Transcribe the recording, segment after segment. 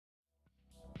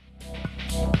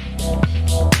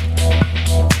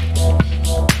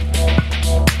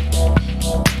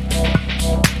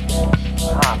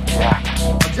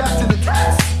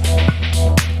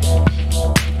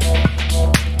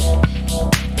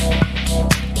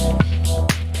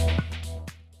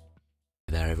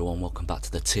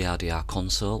TRDR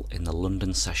console in the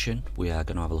London session. We are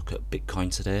going to have a look at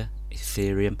Bitcoin today,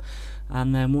 Ethereum,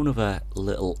 and then one other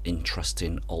little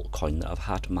interesting altcoin that I've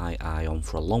had my eye on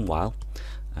for a long while.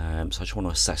 So I just want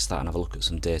to assess that and have a look at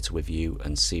some data with you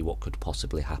and see what could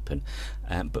possibly happen.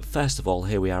 But first of all,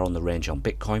 here we are on the range on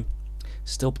Bitcoin,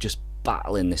 still just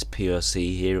battling this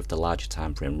POC here of the larger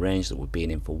time frame range that we've been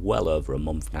in for well over a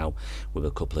month now, with a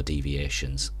couple of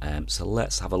deviations. So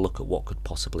let's have a look at what could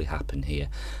possibly happen here.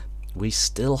 We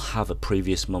still have a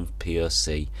previous month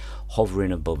POC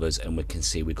hovering above us, and we can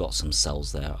see we got some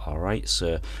sells there. Alright,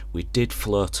 so we did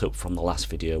float up from the last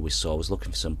video we saw. I was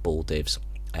looking for some bull divs,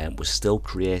 and we're still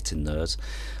creating those.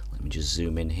 Let me just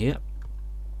zoom in here.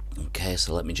 Okay,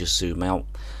 so let me just zoom out.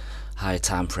 Higher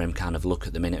time frame kind of look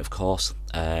at the minute, of course,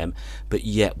 but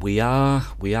yeah, we are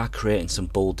creating some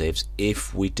bull divs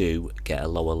if we do get a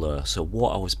lower low. So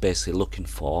what I was basically looking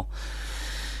for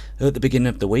at the beginning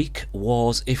of the week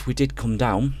was, if we did come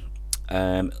down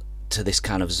to this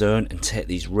kind of zone and take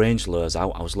these range lows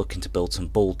out, I was looking to build some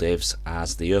bull divs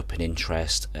as the open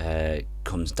interest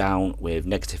comes down with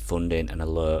negative funding and a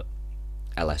low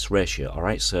LS ratio.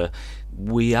 Alright, so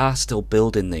we are still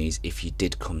building these if you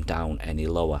did come down any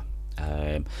lower.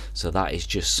 So that is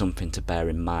just something to bear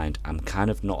in mind. I'm kind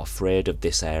of not afraid of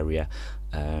this area.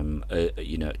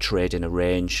 You know, trading a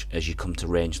range as you come to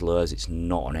range lows, it's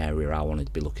not an area I wanted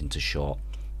to be looking to short.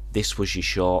 This was your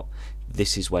short.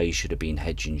 This is where you should have been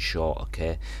hedging short.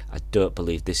 Okay, I don't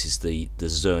believe this is the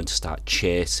zone to start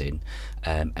chasing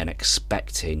and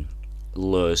expecting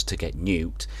lows to get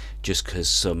nuked just because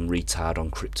some retard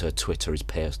on crypto Twitter is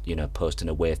posting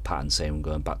a wave pattern saying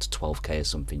we're going back to 12k or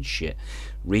something shit.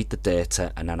 Read the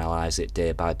data and analyze it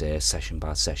day by day, session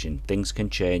by session. Things can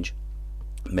change.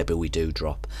 Maybe we do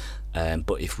drop,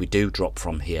 but if we do drop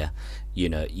from here, you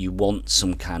know, you want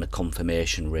some kind of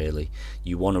confirmation. Really,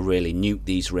 you want to really nuke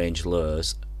these range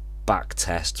lows, back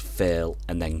test, fail,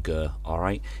 and then go.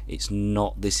 Alright, it's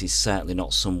not, this is certainly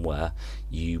not somewhere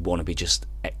you want to be just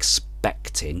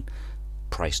expecting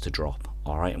price to drop.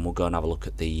 Alright, and we'll go and have a look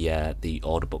at the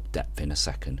order book depth in a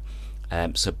second.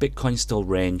 So Bitcoin's still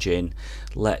ranging.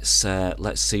 Let's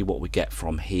see what we get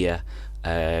from here.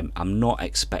 I'm not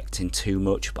expecting too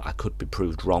much, but I could be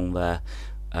proved wrong there.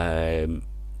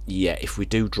 Yeah, if we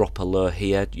do drop a low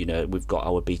here, you know, we've got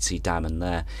our BT diamond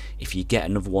there. If you get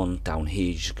another one down here,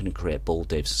 you're just going to create bull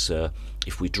divs. So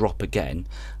if we drop again,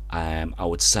 I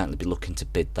would certainly be looking to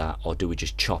bid that, or do we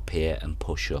just chop here and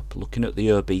push up? Looking at the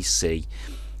OBC,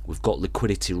 we've got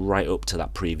liquidity right up to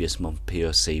that previous month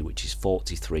POC, which is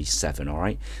 43.7.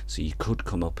 Alright, so you could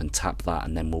come up and tap that,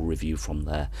 and then we'll review from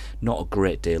there. Not a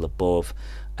great deal above,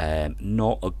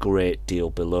 not a great deal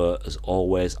below. As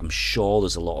always, I'm sure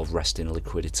there's a lot of resting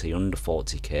liquidity under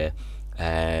 40k,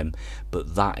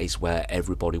 but that is where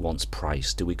everybody wants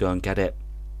price. Do we go and get it?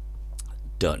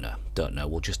 Don't know.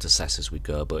 We'll just assess as we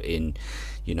go. But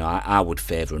you know, I would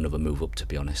favour another move up, to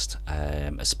be honest,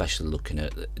 especially looking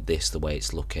at this the way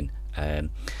it's looking.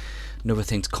 Another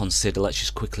thing to consider, let's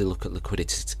just quickly look at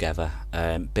liquidity together.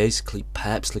 Basically,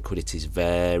 perps liquidity is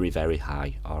very, very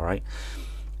high. All right,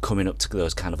 coming up to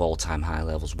those kind of all-time high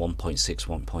levels, 1.6,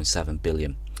 1.7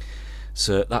 billion.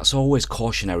 So that's always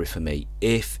cautionary for me.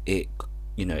 If it,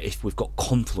 you know, if we've got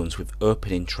confluence with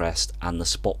open interest and the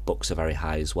spot books are very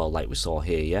high as well, like we saw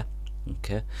here, yeah.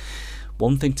 Okay.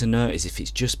 One thing to note is if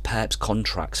it's just perps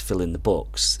contracts filling the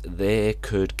books, they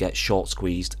could get short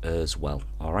squeezed as well.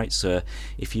 All right. So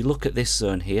if you look at this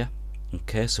zone here,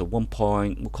 okay, so we'll call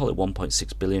it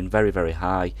 1.6 billion, very, very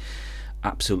high,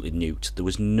 absolutely nuked. There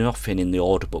was nothing in the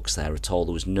order books there at all.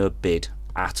 There was no bid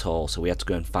at all. So we had to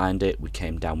go and find it. We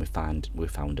came down, we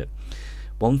found it.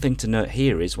 One thing to note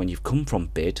here is when you've come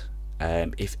from bid,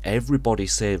 if everybody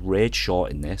say rage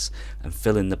short in this and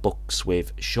fill in the books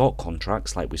with short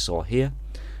contracts like we saw here,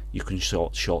 you can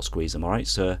short squeeze them. Alright,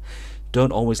 so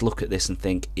don't always look at this and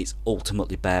think it's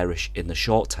ultimately bearish in the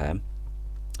short term.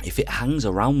 If it hangs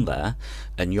around there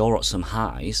and you're at some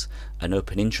highs and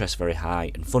open interest very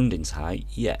high and funding's high,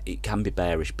 yeah, it can be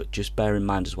bearish. But just bear in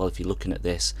mind as well, if you're looking at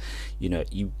this, you know,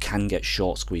 you can get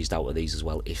short squeezed out of these as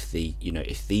well if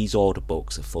if these order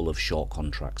books are full of short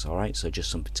contracts. All right, so just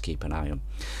something to keep an eye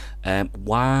on.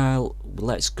 While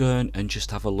let's go and just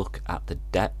have a look at the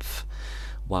depth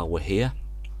while we're here.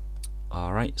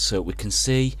 Alright, so we can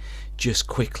see just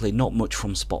quickly, not much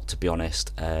from spot, to be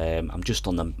honest. I'm just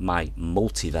on my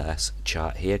multiverse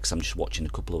chart here because I'm just watching a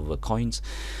couple of other coins.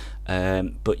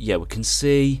 But yeah, we can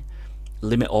see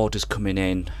limit orders coming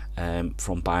in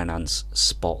from Binance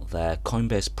spot there.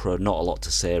 Coinbase Pro, not a lot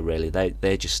to say really.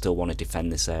 They just still want to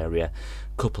defend this area.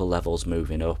 Couple of levels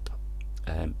moving up.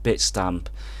 Bitstamp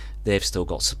they've still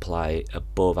got supply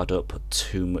above. I don't put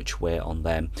too much weight on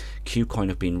them. Qcoin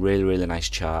have been really nice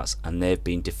charts, and they've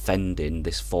been defending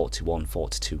this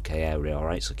 42k area.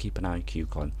 Alright, so keep an eye on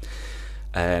Qcoin.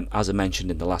 As I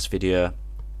mentioned in the last video,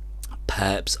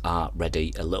 perps are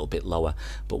ready a little bit lower,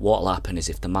 but what will happen is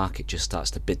if the market just starts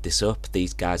to bid this up,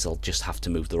 these guys will just have to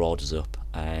move their orders up.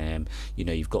 You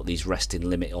know, you've got these resting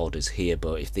limit orders here,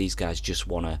 but if these guys just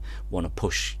want to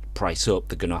push price up,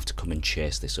 they're going to have to come and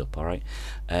chase this up. All right.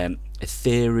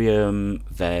 Ethereum,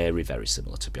 very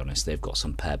similar, to be honest. They've got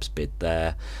some perps bid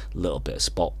there, a little bit of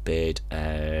spot bid.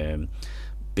 ETH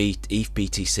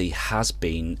BTC has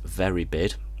been very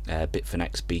bid.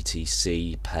 Bitfinex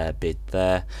BTC pair bid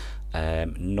there.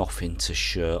 Nothing to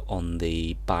show on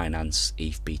the Binance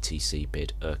ETH BTC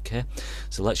bid. Okay,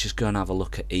 so let's just go and have a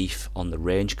look at ETH on the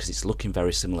range, because it's looking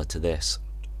very similar to this.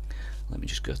 Let me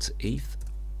just go to ETH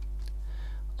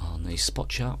on the spot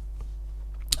chart.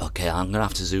 Okay, I'm going to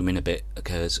have to zoom in a bit,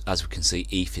 because as we can see,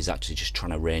 ETH is actually just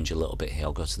trying to range a little bit here.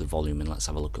 I'll go to the volume and let's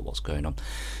have a look at what's going on.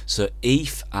 So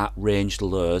ETH at ranged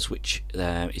lows, which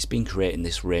it's been creating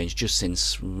this range just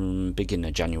since beginning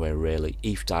of January really.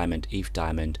 ETH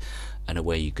diamond, and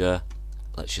away you go.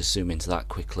 Let's just zoom into that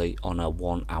quickly on a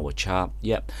 1 hour chart.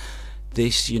 Yep.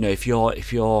 This, you know, if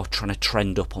you're trying to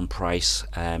trend up on price,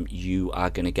 you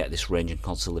are going to get this range and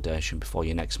consolidation before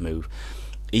your next move.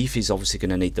 ETH is obviously going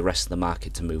to need the rest of the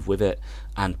market to move with it,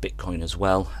 and Bitcoin as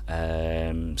well.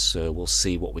 So we'll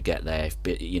see what we get there. If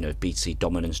if BTC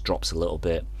dominance drops a little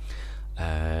bit,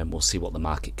 we'll see what the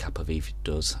market cap of ETH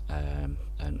does, and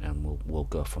we'll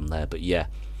go from there. But yeah,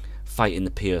 fighting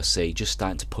the POC, just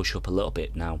starting to push up a little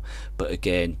bit now. But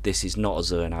again, this is not a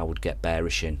zone I would get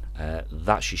bearish in.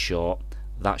 That's your short.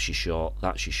 That's your short.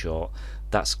 That's your short.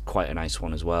 That's quite a nice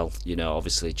one as well. You know,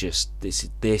 obviously, just this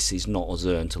is not a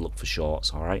zone to look for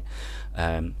shorts. All right.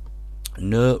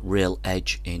 No real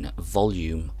edge in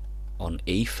volume on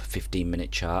ETH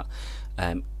 15-minute chart.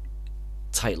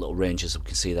 Tight little range, as we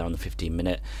can see there on the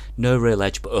 15-minute. No real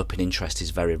edge, but open interest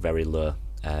is very low.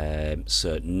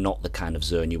 So not the kind of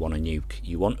zone you want to nuke.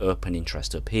 You want open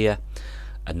interest up here,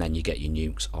 and then you get your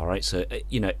nukes. All right, so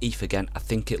ETH again, I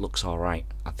think it looks all right.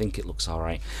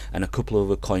 And a couple of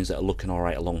other coins that are looking all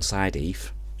right alongside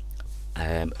ETH.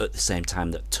 At the same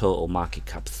time, that total market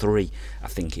cap 3, I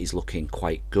think, is looking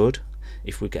quite good.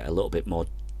 If we get a little bit more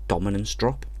dominance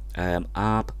drop,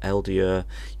 ARB, LDO,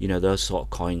 those sort of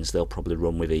coins, they'll probably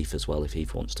run with ETH as well if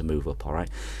ETH wants to move up. All right.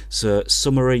 So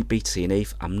summary, BTC and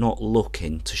ETH, I'm not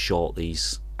looking to short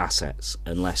these assets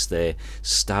unless they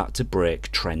start to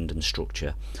break trend and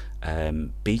structure.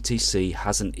 BTC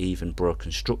hasn't even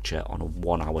broken structure on a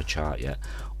 1 hour chart yet,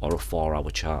 or a 4 hour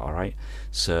chart. All right,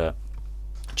 so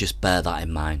just bear that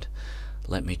in mind.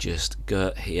 Let me just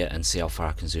go here and see how far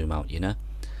I can zoom out.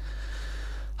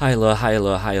 High low, high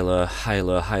low, high low, high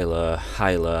low, high low,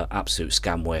 high low, absolute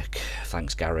scam wick.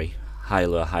 Thanks, Gary. High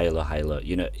low, high low, high low.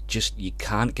 Just you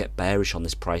can't get bearish on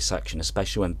this price action,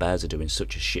 especially when bears are doing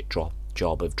such a shit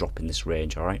job of dropping this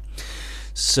range. All right,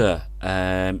 so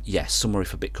yeah, summary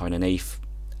for Bitcoin and ETH.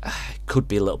 Could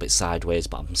be a little bit sideways,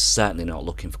 but I'm certainly not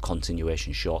looking for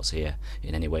continuation shorts here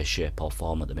in any way, shape or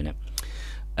form at the minute.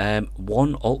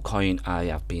 One altcoin I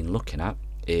have been looking at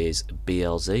is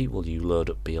BLZ. Will you load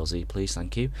up BLZ, please?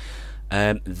 Thank you.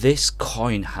 This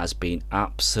coin has been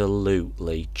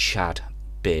absolutely chad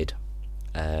bid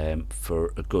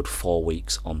for a good 4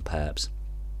 weeks on perps.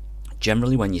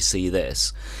 Generally, when you see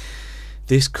this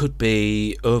could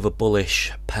be over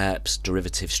bullish perps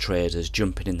derivatives traders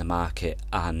jumping in the market,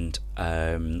 and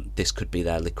this could be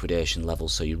their liquidation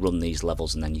levels. So you run these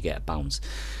levels and then you get a bounce.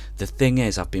 The thing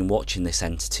is, I've been watching this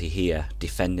entity here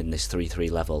defending this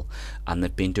 3-3 level, and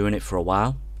they've been doing it for a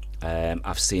while.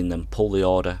 I've seen them pull the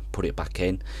order, put it back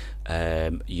in.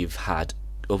 You've had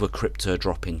other crypto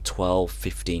dropping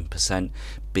 12-15%.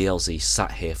 BLZ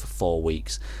sat here for 4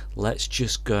 weeks. Let's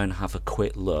just go and have a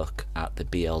quick look at the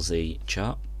BLZ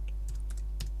chart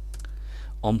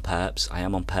on perps. I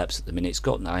am on perps at the minute.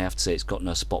 I have to say, it's got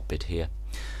no spot bid here.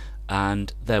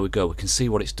 And there we go, we can see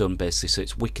what it's done basically. So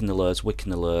it's wicking the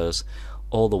lows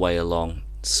all the way along.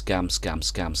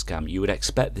 Scam. You would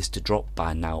expect this to drop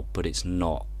by now, but it's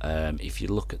not. If you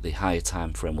look at the higher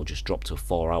time frame, we'll just drop to a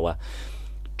 4 hour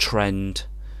trend.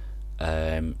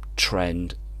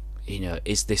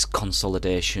 Is this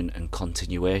consolidation and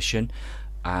continuation?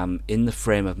 In the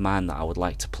frame of mind that I would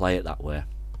like to play it that way.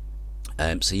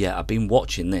 So yeah, I've been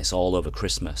watching this all over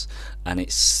Christmas, and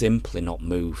it's simply not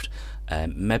moved.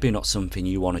 Maybe not something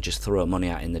you want to just throw money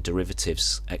at in the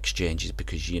derivatives exchanges,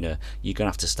 because you're going to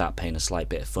have to start paying a slight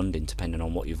bit of funding depending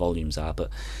on what your volumes are. But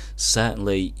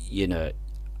certainly,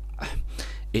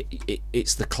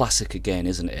 it's the classic again,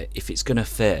 isn't it? If it's going to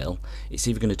fail, it's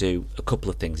either going to do a couple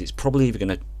of things. It's probably either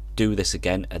going to do this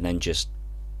again and then just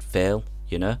fail,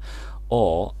 you know,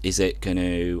 or is it going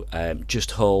to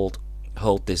just hold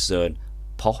this zone,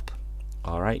 pop?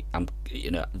 All right,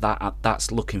 you know,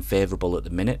 that's looking favourable at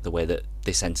the minute, the way that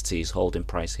this entity is holding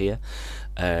price here.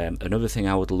 Another thing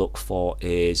I would look for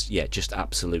is, yeah, just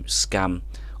absolute scam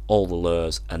all the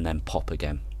lows and then pop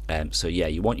again. So yeah,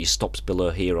 you want your stops below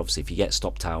here. Obviously, if you get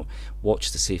stopped out,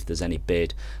 watch to see if there's any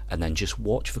bid, and then just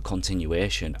watch for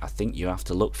continuation. I think you have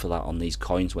to look for that on these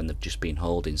coins when they've just been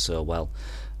holding so well.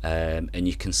 And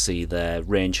you can see their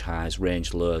range highs,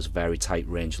 range lows, very tight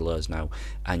range lows now,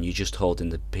 and you're just holding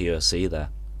the POC there.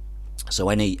 So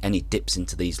any dips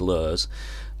into these lows,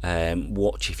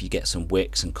 watch if you get some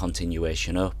wicks and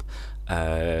continuation up.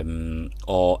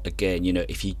 Or again, you know,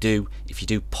 if you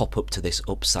do pop up to this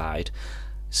upside,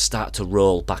 start to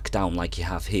roll back down like you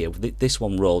have here. This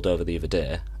one rolled over the other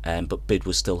day, but bid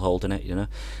was still holding it, you know.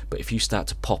 But if you start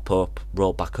to pop up,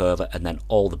 roll back over, and then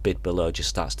all the bid below just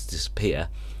starts to disappear,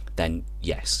 then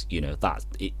yes, you know, that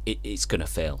it's going to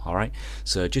fail. All right,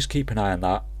 so just keep an eye on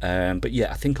that. But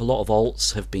yeah, I think a lot of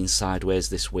alts have been sideways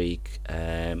this week,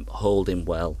 holding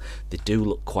well. They do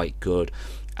look quite good.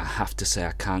 I have to say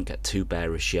I can't get too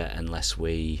bearish yet unless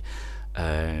we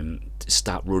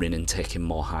start running and taking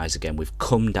more highs again. We've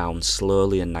come down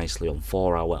slowly and nicely on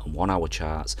 4-hour and 1-hour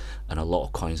charts, and a lot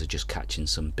of coins are just catching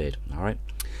some bid. All right,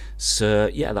 so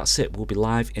yeah, that's it. We'll be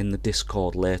live in the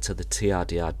Discord later, the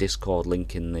TRDR Discord,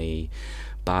 link in the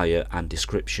bio and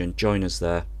description. Join us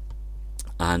there.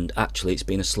 And actually, it's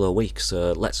been a slow week,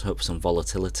 so let's hope for some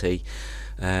volatility,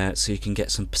 so you can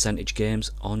get some percentage gains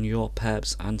on your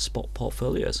PEBs and spot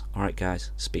portfolios. All right,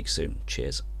 guys, speak soon.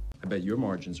 Cheers. I bet your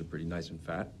margins are pretty nice and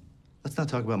fat. Let's not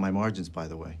talk about my margins, by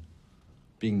the way.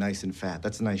 Being nice and fat,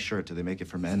 that's a nice shirt. Do they make it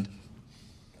for men?